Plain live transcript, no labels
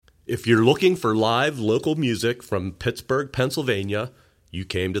If you're looking for live local music from Pittsburgh, Pennsylvania, you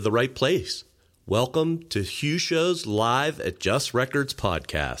came to the right place. Welcome to Hughshows Live at Just Records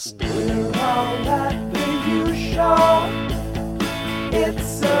podcast. We're all at the Hughshow.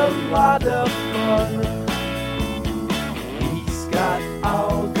 It's a lot of fun. He's got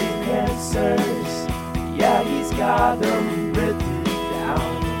all the answers. Yeah, he's got them written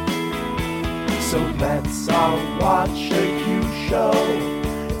down. So let's all watch a Hughshow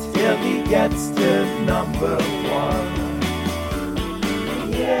till he gets to number one.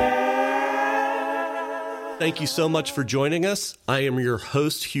 Yeah! Thank you so much for joining us. I am your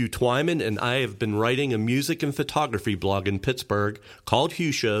host, Hugh Twyman, and I have been writing a music and photography blog in Pittsburgh called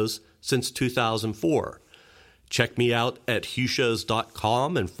Hughshows since 2004. Check me out at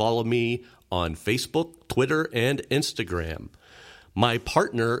Hughshows.com and follow me on Facebook, Twitter, and Instagram. My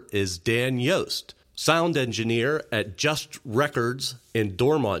partner is Dan Yost, sound engineer at Just Records in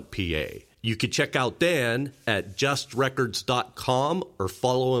Dormont, PA. You can check out Dan at justrecords.com or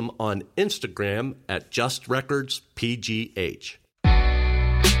follow him on Instagram at justrecordspgh.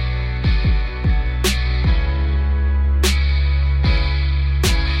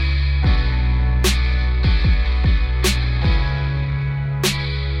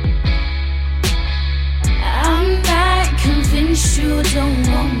 I'm not convinced you don't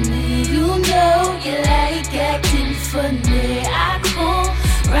want me. You know you like acting funny. I come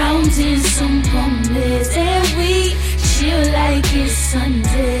round in some bumbles and we chill like it's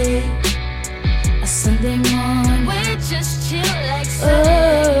Sunday. A Sunday morning. We just chill like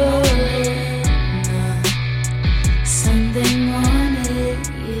Sunday morning. Sunday morning,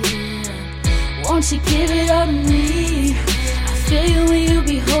 yeah. Won't you give it all to me? I feel you when you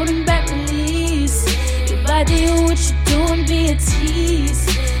be holding back release. Your body and what you doing be a tease.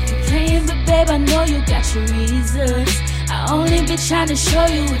 You're playing, but babe, I know you got your reasons. I only been trying to show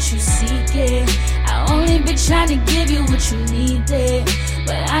you what you seeking. I only been trying to give you what you needed.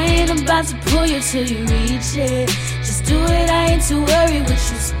 But I ain't about to pull you till you reach it. Just do it, I ain't too worried what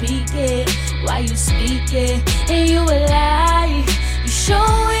you speaking. Why you speaking? And you a lie. You show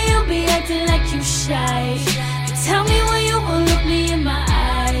when you be acting like you shy. You tell me when you won't look me in my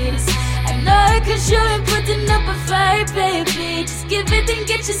eyes. I know it cause you ain't putting up a fight, baby. Just give it and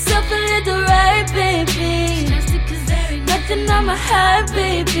get yourself a little right, baby. Nothing on my heart,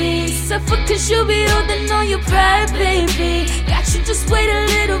 baby. Suffer cause you be holding on your pride, baby. Got you, just wait a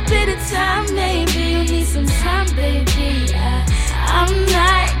little bit of time, maybe. You need some time, baby. I'm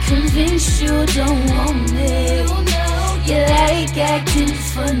not convinced you don't want me. You like acting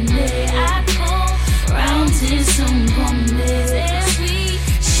funny. I come round in some bumbles.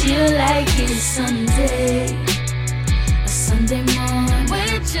 Chill like it's Sunday. A Sunday morning. We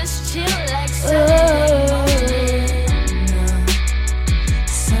just chill like Sunday morning.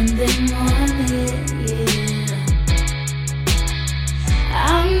 Sunday morning, yeah.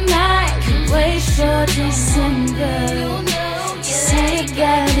 I'm not gonna wait for December. You say you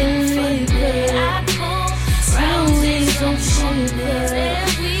got it really good. Round with some sugar.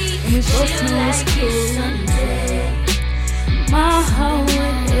 We both know it's Sunday. My heart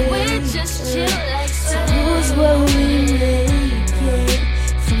went ache. We just chill like Sunday. Lose what we make it.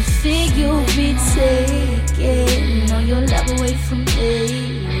 From figure we take it. Know your love away from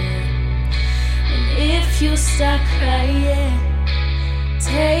me. If you start crying,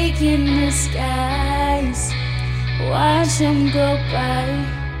 taking the skies, watch them go by.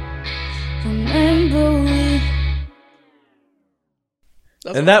 Remember we.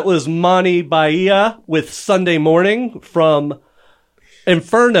 And that was Mani Bahia with Sunday Morning from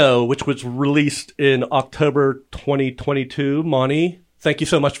Inferno, which was released in October 2022. Mani, thank you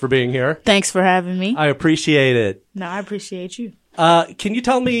so much for being here. Thanks for having me. I appreciate it. No, I appreciate you. Can you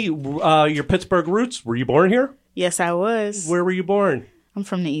tell me your Pittsburgh roots? Were you born here? Yes, I was. Where were you born? I'm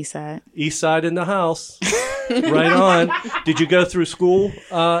from the east side. East side in the house. Right on. Did you go through school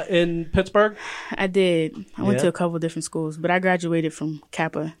in Pittsburgh? I did. I went to a couple different schools, but I graduated from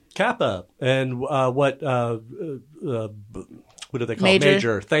Kappa. Kappa. And what do they call Major.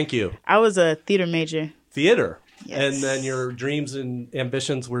 Major. Thank you. I was a theater major. Theater. Yes. And then your dreams and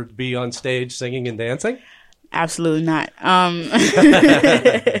ambitions were to be on stage singing and dancing? Absolutely not.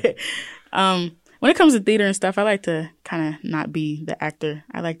 When it comes to theater and stuff, I like to kind of not be the actor.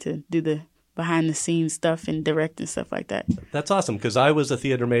 I like to do the behind the scenes stuff and direct and stuff like that. That's awesome, because I was a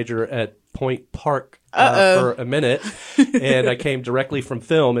theater major at Point Park for a minute, and I came directly from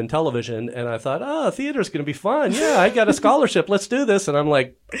film and television, and I thought, theater's going to be fun. Yeah, I got a scholarship. Let's do this. And I'm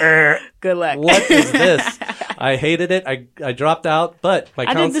like, good luck. What is this? I hated it. I dropped out, but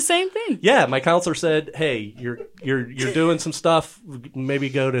I did the same thing. Yeah, my counselor said, "Hey, you're doing some stuff. Maybe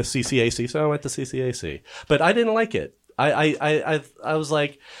go to CCAC." So I went to CCAC, but I didn't like it. I was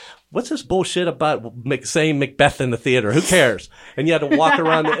like, "What's this bullshit about saying Macbeth in the theater? Who cares?" And you had to walk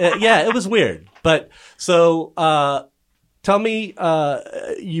around. Yeah, it was weird. But so tell me,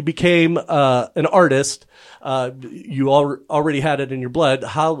 you became an artist. You already had it in your blood.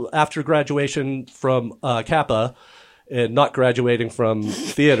 How, after graduation from Kappa and not graduating from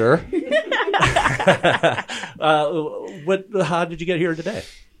theater, how did you get here today?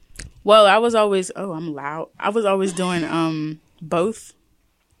 Well, I was always, I'm loud. I was always doing both.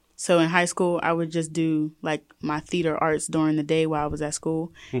 So in high school, I would just do like my theater arts during the day while I was at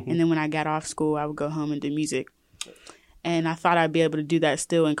school. And then when I got off school, I would go home and do music. And I thought I'd be able to do that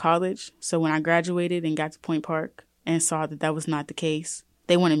still in college. So when I graduated and got to Point Park and saw that that was not the case,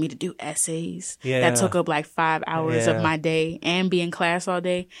 they wanted me to do essays. That took up like 5 hours of my day and be in class all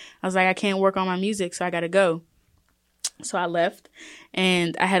day. I was like, I can't work on my music, so I got to go. So I left,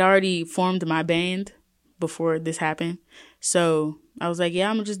 and I had already formed my band before this happened. So I was like, yeah,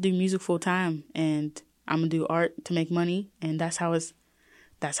 I'm going to just do music full time, and I'm going to do art to make money, and that's how it's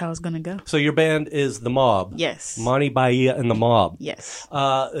going to go. So your band is The Mob. Yes. Mani Bahia and The Mob. Yes.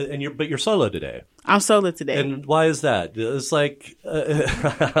 But you're solo today. I'm solo today. And why is that? It's like,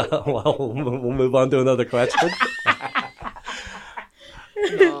 well, we'll move on to another question.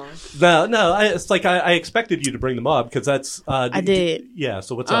 No. It's like I expected you to bring The Mob because that's. I did. Yeah.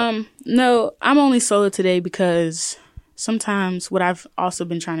 So what's up? No, I'm only solo today because sometimes what I've also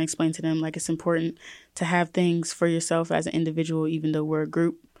been trying to explain to them, like it's important to have things for yourself as an individual, even though we're a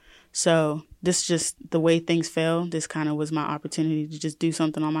group. So this just the way things fell. This kind of was my opportunity to just do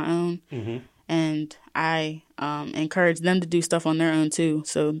something on my own. Mm-hmm. And I encourage them to do stuff on their own too,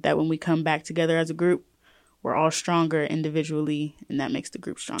 so that when we come back together as a group, we're all stronger individually, and that makes the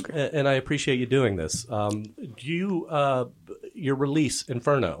group stronger. And I appreciate you doing this. Your release,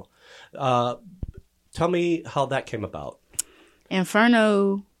 Inferno, tell me how that came about.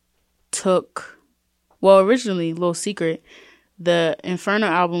 Inferno originally, little secret, the Inferno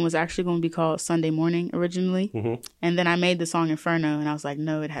album was actually going to be called Sunday Morning originally. Mm-hmm. And then I made the song Inferno, and I was like,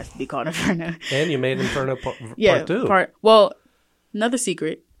 no, it has to be called Inferno. And you made Inferno part 2. Well, another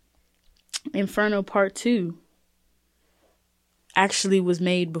secret, Inferno Part 2 actually was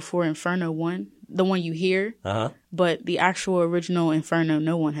made before Inferno 1, the one you hear. Uh-huh. But the actual original Inferno,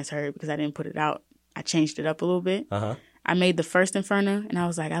 no one has heard because I didn't put it out. I changed it up a little bit. Uh-huh. I made the first Inferno, and I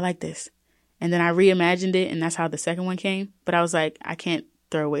was like, I like this. And then I reimagined it, and that's how the second one came. But I was like, I can't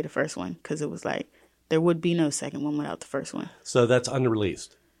throw away the first one because it was like, there would be no second one without the first one. So that's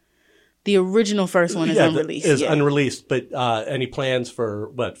unreleased. The original first one is unreleased. Unreleased, but any plans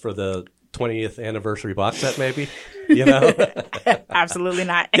for for the 20th anniversary box set, maybe? You know? Absolutely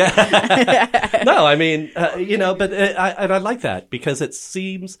not. No, I mean, but I like that because it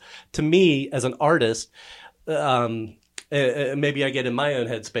seems to me as an artist, maybe I get in my own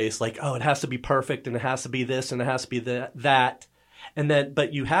headspace like, oh, it has to be perfect and it has to be this and it has to be that. And then,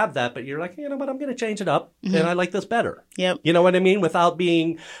 but you have that, but you're like, you know what, I'm going to change it up and I like this better. Yep. You know what I mean? Without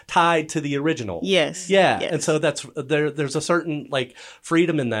being tied to the original. Yes. Yeah. Yes. And so there's a certain like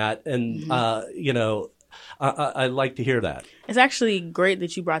freedom in that. And, I like to hear that. It's actually great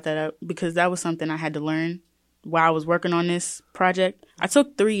that you brought that up because that was something I had to learn while I was working on this project. I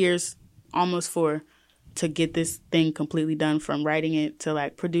took 3 years, almost 4, to get this thing completely done, from writing it to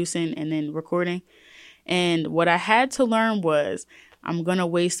like producing and then recording. And what I had to learn was I'm going to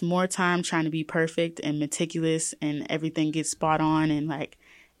waste more time trying to be perfect and meticulous and everything gets spot on and like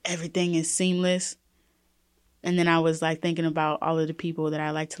everything is seamless. And then I was like thinking about all of the people that I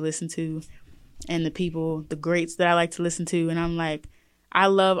like to listen to and the greats that I like to listen to. And I'm like, I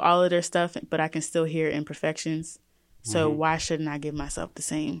love all of their stuff, but I can still hear imperfections. So why shouldn't I give myself the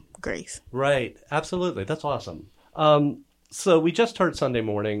same grace? Right. Absolutely. That's awesome. So we just heard Sunday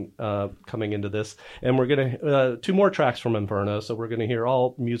Morning coming into this, and we're going to 2 more tracks from Inferno. So we're going to hear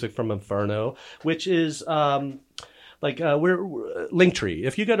all music from Inferno, which is we're Linktree.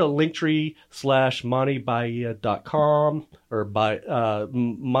 If you go to Linktree/ManiBahia.com or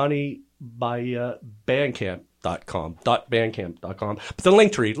Mani Bahia Bandcamp.com. But the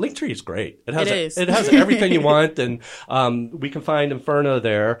Linktree is great. It has everything you want, and we can find Inferno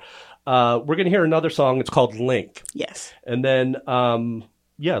there. We're going to hear another song. It's called Link. Yes. And then,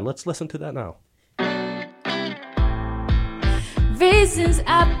 let's listen to that now. Reasons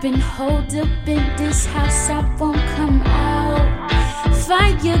I've been holed up in this house, I won't come out.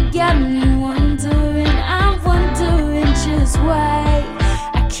 Fire got me wondering, I'm wondering just why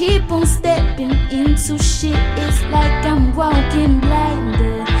I keep on stepping into mental shit is like I'm walking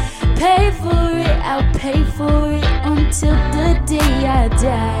blinded. Pay for it, I'll pay for it until the day I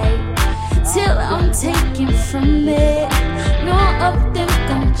die. Till I'm taken from it. None of them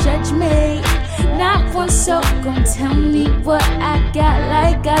gon' judge me. Not one soul gon' tell me what I got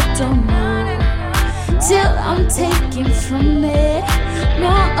like I don't know. Till I'm taken from it.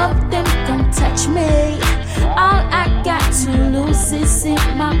 None of them gon' touch me. All I got to lose is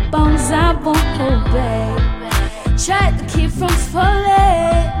in my bones. I won't obey. Tried to keep from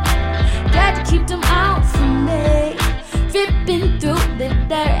falling. Got to keep them out from me. Ripping through the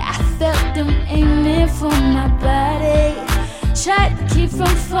dirt, I felt them aiming for my body. Tried to keep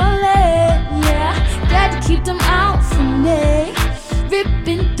from falling, yeah. Got to keep them out from me.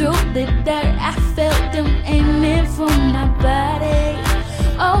 Ripping through the dirt, I felt them aiming for my body.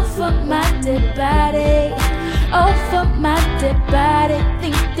 Oh, for my dead body. Oh, for my dead body.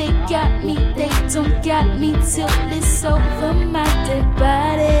 Think they got me, they don't got me till it's over. My dead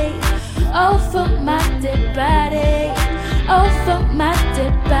body. Oh, for my dead body. Oh, for my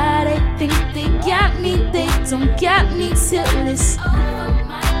dead body. Think they got me, they don't got me till it's over.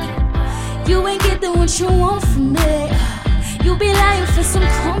 My dead body. You ain't getting what you want from me. You be lying for some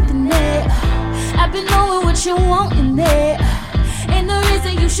company. I've been knowing what you want in there. Ain't no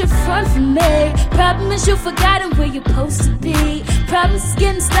reason you should front from me. Problem is you forgotten where you're supposed to be. Problems is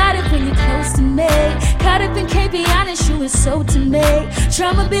getting started when you're close to me. Caught up in can't be honest, you was so to me.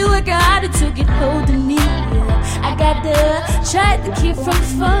 Tryna be working harder to get hold of me. Yeah. I got to try to keep from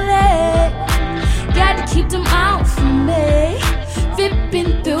falling. Got to keep them out from me.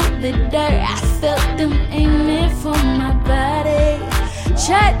 Ripping through the dirt, I felt them aiming for my body.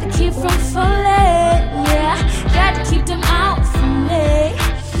 Tried to keep from falling, yeah. Got to keep them out from me.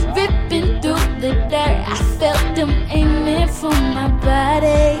 Ripping through the dirt, I felt them aiming for my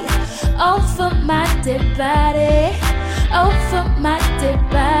body. Oh, for my dead body. Oh, for my dead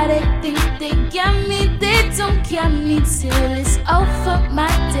body. Think they got me, they don't got me till it's oh, for my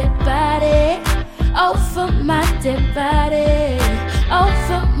dead body. Oh, for my dead body. Oh,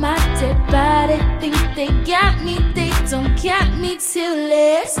 for my dead body. Think they got me, they don't got me till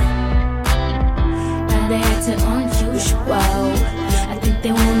it's. Now they acting unusual. I think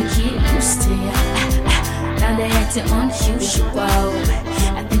they wanna get used to ya. Now they acting unusual.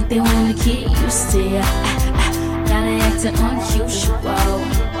 I think they wanna get used to ya. Now they acting unusual.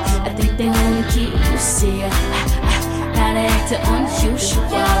 I think they wanna get used to ya. Now they acting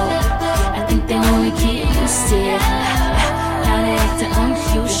unusual. I think they wanna get used to ya. Now they acting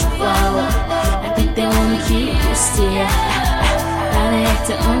unusual. I think they wanna get used to ya. Now they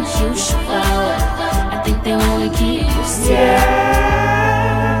acting unusual. I think they wanna get used to ya.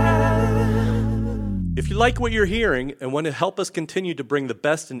 If you like what you're hearing and want to help us continue to bring the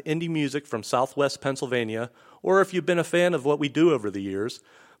best in indie music from Southwest Pennsylvania, or if you've been a fan of what we do over the years,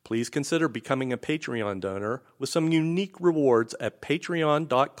 please consider becoming a Patreon donor with some unique rewards at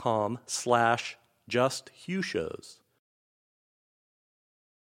patreon.com/justhughshows.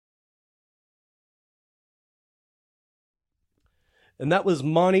 And that was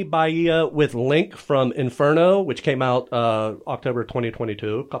Mani Bahia with Link from Inferno, which came out October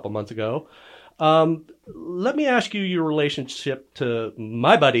 2022, a couple months ago. Let me ask you your relationship to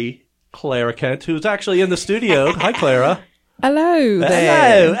my buddy, Clara Kent, who's actually in the studio. Hi, Clara. Hello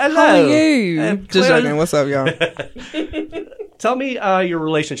there. Hello. How are you? Just joking. What's up, y'all? Tell me your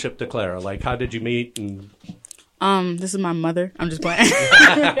relationship to Clara. Like, how did you meet? And This is my mother. I'm just playing.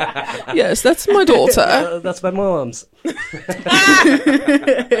 Yes, that's my daughter. that's my mom's.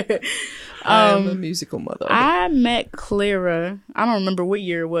 I'm a musical mother. I met Clara. I don't remember what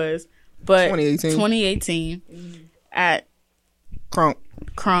year it was, but 2018 at Crunk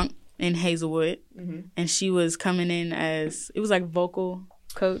in Hazelwood, and she was coming in as, it was like vocal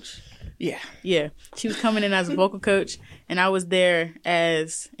coach. Yeah. She was coming in as a vocal coach, and I was there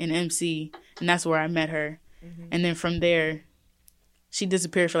as an MC, and that's where I met her. And then from there, she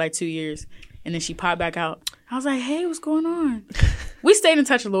disappeared for like 2 years, and then she popped back out. I was like, hey, what's going on? We stayed in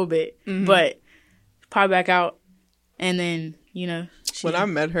touch a little bit, but popped back out, and then, you know. When I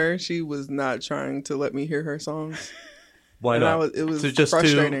met her, she was not trying to let me hear her songs. Why not? It was just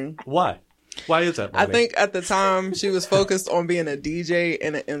frustrating. Why? Why is that, Mani? I think at the time, she was focused on being a DJ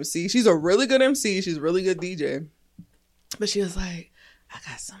and an MC. She's a really good MC. She's a really good DJ. But she was like, I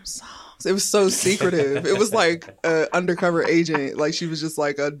got some songs. It was so secretive. It was like an undercover agent. Like she was just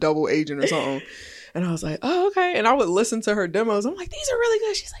like a double agent or something. And I was like, oh, okay. And I would listen to her demos. I'm like, these are really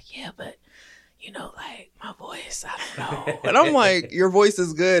good. She's like, yeah, but like my voice, I don't know. And I'm like, your voice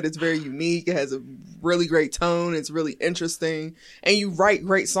is good. It's very unique. It has a really great tone. It's really interesting. And you write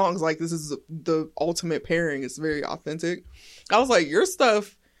great songs. Like, this is the ultimate pairing. It's very authentic. I was like, your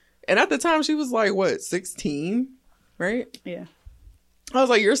stuff. And at the time, she was like, what, 16? Right? Yeah. I was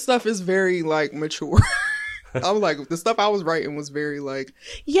like, your stuff is very, like, mature. I was like, the stuff I was writing was very like,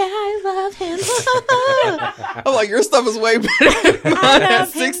 yeah, I love him. I'm like, your stuff is way better than mine at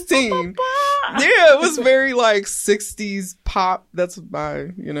 16. Yeah, it was very like 60s pop. That's my,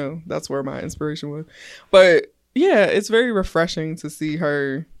 that's where my inspiration was. But yeah, it's very refreshing to see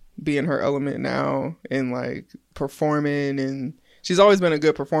her be in her element now and like performing. And she's always been a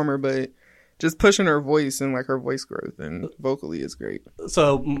good performer, but just pushing her voice and like her voice growth and vocally is great.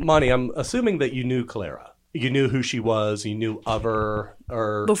 So, Mani, I'm assuming that you knew Clara. You knew who she was. You knew of her,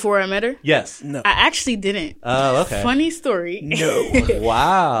 or before I met her. Yes. No. I actually didn't. Oh, okay. Funny story. No.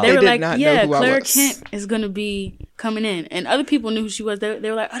 Wow. They were did like, not know yeah, who I Clara was. Kent is gonna be coming in, and other people knew who she was. They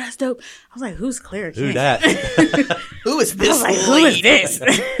were like, oh, that's dope. I was like, who's Clara Kent? Who that? Who is I this? was like, who is this?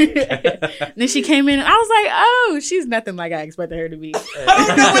 And then she came in, and I was like, oh, she's nothing like I expected her to be. I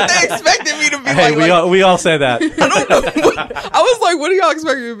don't know what they expected me to be Hey, like. we all say that. I don't know. I was like, what do y'all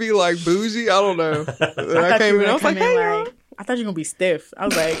expect me to be like? Bougie? I don't know. And I came in, I was like, hey, y'all. I thought you were gonna be stiff. I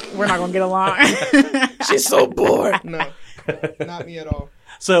was like, we're not gonna get along. She's so bored. No, not me at all.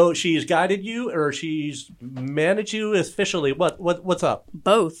 So she's guided you, or she's managed you officially. What's up?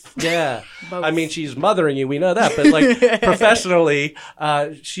 Both. Yeah. Both. I mean, she's mothering you. We know that, but like professionally,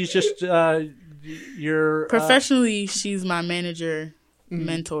 she's just your Professionally, she's my manager,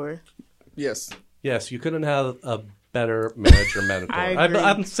 mentor. Yes. Yes, you couldn't have a better manager mentor. I agree.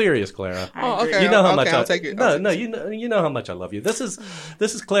 I'm serious, Clara. Oh, okay. You know how okay, much I'll take it. No, you know how much I love you. This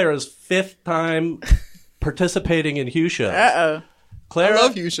is Clara's 5th time participating in Hughshows. Uh-oh. Clara, I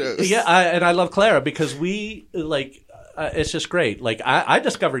love Hughshows. Yeah, and I love Clara because we like. It's just great. Like I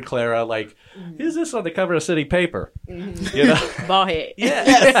discovered Clara. Like, who's this on the cover of City Paper? You know, Ball head.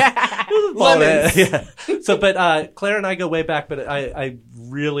 yeah. Lemons. Yeah. So, but Clara and I go way back. But I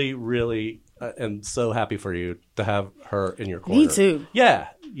really, really am so happy for you to have her in your corner. Me too. Yeah,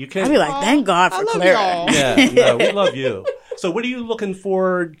 you can. I'd be like, thank God for I love Clara. y'all. Yeah, no, we love you. So, what are you looking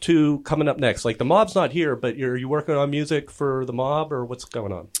forward to coming up next? Like, the Mob's not here, but are you working on music for the Mob, or what's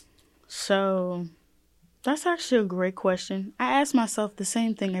going on? So, that's actually a great question. I ask myself the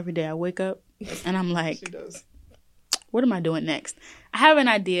same thing every day. I wake up and I'm She like, does. what am I doing next? I have an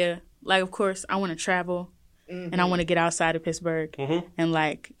idea. Like, of course, I want to travel and I want to get outside of Pittsburgh and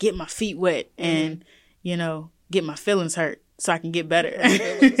like get my feet wet and, get my feelings hurt so I can get better.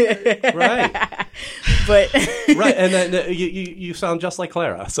 Right. But Right, and then you sound just like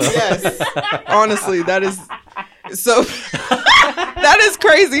Clara. So Yes. Honestly, that is so. That is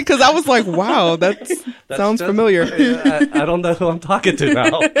crazy because I was like, wow, that sounds just- familiar. I don't know who I'm talking to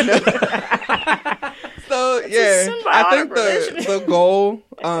now. So yeah, symbiotic I think relationship. the goal,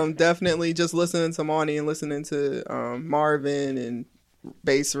 definitely just listening to Mani and listening to Marvin and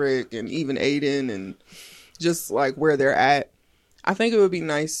Bass Rick and even Aiden and just like where they're at. I think it would be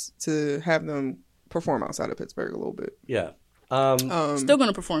nice to have them perform outside of Pittsburgh a little bit. Yeah. still going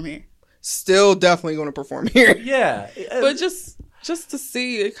to perform here. Still definitely going to perform here, Yeah. but just to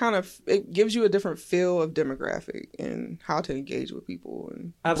see it gives you a different feel of demographic and how to engage with people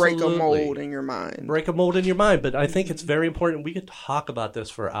and break Absolutely. a mold in your mind. Break a mold in your mind, but I think it's very important. We could talk about this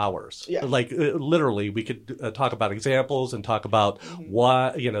for hours. Yeah. Like literally, we could talk about examples and talk about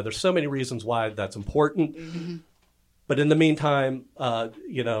why. There's so many reasons why that's important. But in the meantime,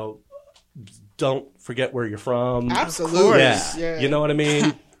 don't forget where you're from. Absolutely. Yeah. You know what I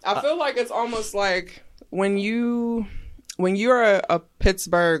mean? I feel like it's almost like when you're a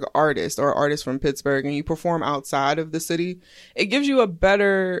Pittsburgh artist or artist from Pittsburgh and you perform outside of the city, it gives you a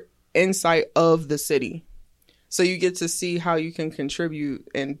better insight of the city. So you get to see how you can contribute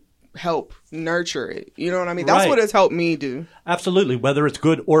and help nurture it. You know what I mean? That's Right. what it's helped me do. Absolutely. Whether it's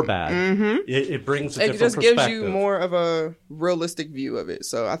good or bad, it brings a It different just perspective. gives you more of a realistic view of it.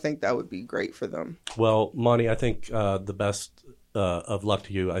 So I think that would be great for them. Well, Mani, I think the best of luck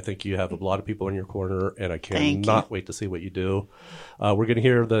to you. I think you have a lot of people in your corner, and I Thank cannot wait to see what you do. We're going to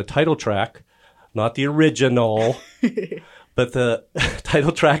hear the title track, not the original, but the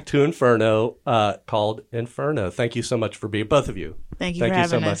title track to Inferno called Inferno. Thank you so much for being, both of you. Thank you for so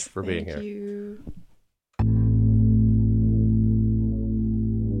having much us. for being here. You.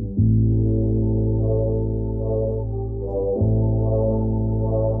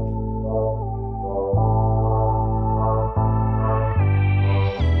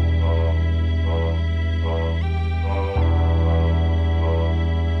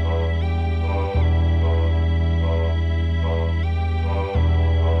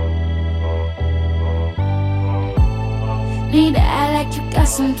 Need to act like you got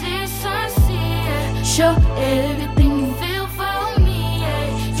some decency, yeah. Show everything you feel for me,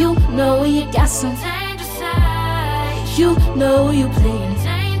 yeah. You know you got some dangerous side. You know you playing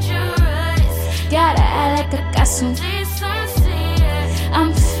dangerous. Gotta act like I got some decency, yeah.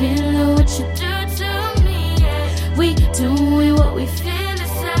 I'm feeling what you do to me, yeah. We doing what we feel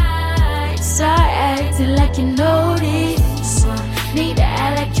inside. Start acting like you know this. Need to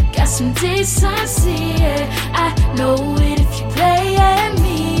act like you got some decency, yeah. I know it if you play at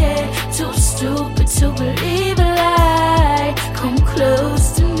me, yeah. Too stupid to believe a lie. Come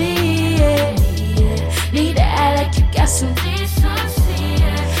close to me, yeah, yeah. Need to act like you got some decency,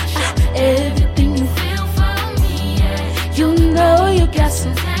 yeah. Everything you feel for me, yeah. You know you got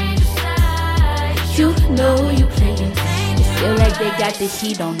some dangerous side. You know you playing dangerous. Feel like they got the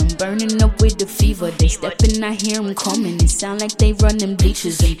heat on them, burning up with the fever. They stepping, I hear them coming. It sound like they running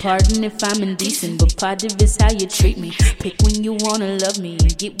bleachers. And pardon if I'm indecent, but part of it's how you treat me. Pick when you wanna love me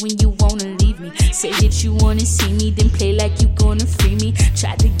and get when you wanna leave me. Say that you wanna see me, then play like you gonna free me.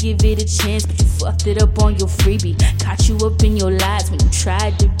 Tried to give it a chance, but you fucked it up on your freebie. Caught you up in your lies when you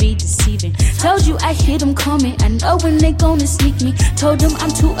tried to be deceiving. Told you I hear them coming, I know when they gonna sneak me. Told them I'm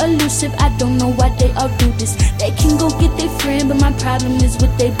too elusive, I don't know why they all do this. They can go get their friend, but my problem is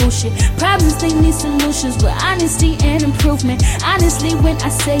with they bullshit. Problems, they need solutions with honesty and improvement. Honestly, when I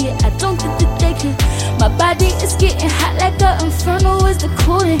say it, I don't think that they could. My body is getting hot like an inferno is the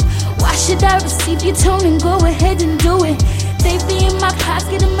coolant. Why should I receive your tone and go ahead and do it? They be in my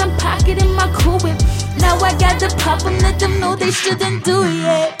pocket, in my cool whip. Now I got to pop and let them know they shouldn't do it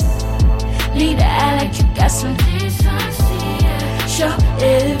yet. Need to act like you got some decency, yeah. Show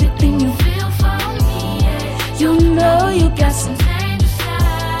everything you feel for me, yeah. You know you got some dangerous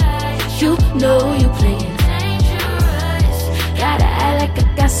side. You know you playing dangerous. Gotta act like I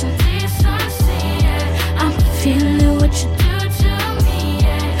got some decency, yeah. I'm feeling what you do to me,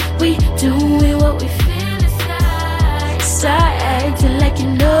 yeah. We doing what we feel inside. Start acting like you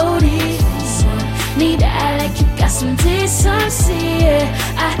know this. Need to act like you got some decency, yeah.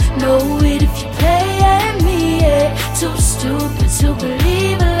 I know it if you play at me, yeah. Too stupid to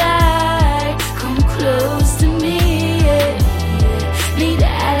believe a lie. Come close to me, yeah, yeah. Need to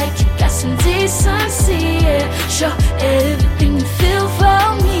act like you got some decency, yeah. Show everything you feel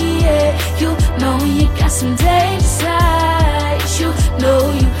for me, yeah. You know you got some dangerous side. You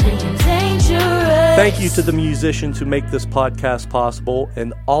know you playing dangerous. Thank you to the musicians who make this podcast possible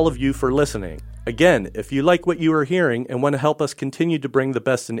and all of you for listening. Again, if you like what you are hearing and want to help us continue to bring the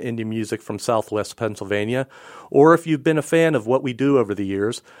best in indie music from Southwest Pennsylvania, or if you've been a fan of what we do over the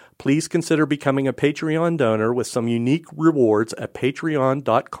years, please consider becoming a Patreon donor with some unique rewards at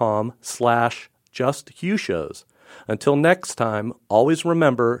patreon.com/justhughshows. Until next time, always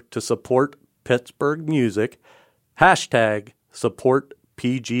remember to support Pittsburgh music. #support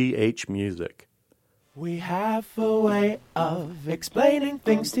PGHmusic. We have a way of explaining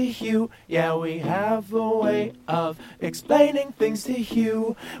things to you. Yeah, we have a way of explaining things to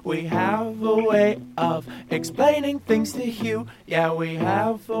you. We have a way of explaining things to you. Yeah, we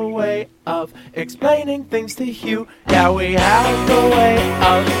have a way of explaining things to you. Yeah, we have a way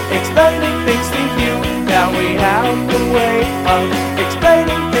of explaining things to you. Yeah, we have a way of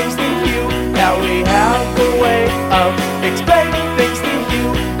explaining things to you. Yeah, we have a way of explaining things to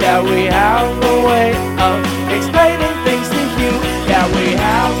you. Yeah, we have a way of explaining things to you. Yeah, we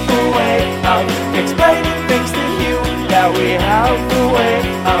have a way of explaining things to you. Yeah, we have a way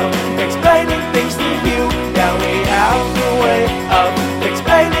of explaining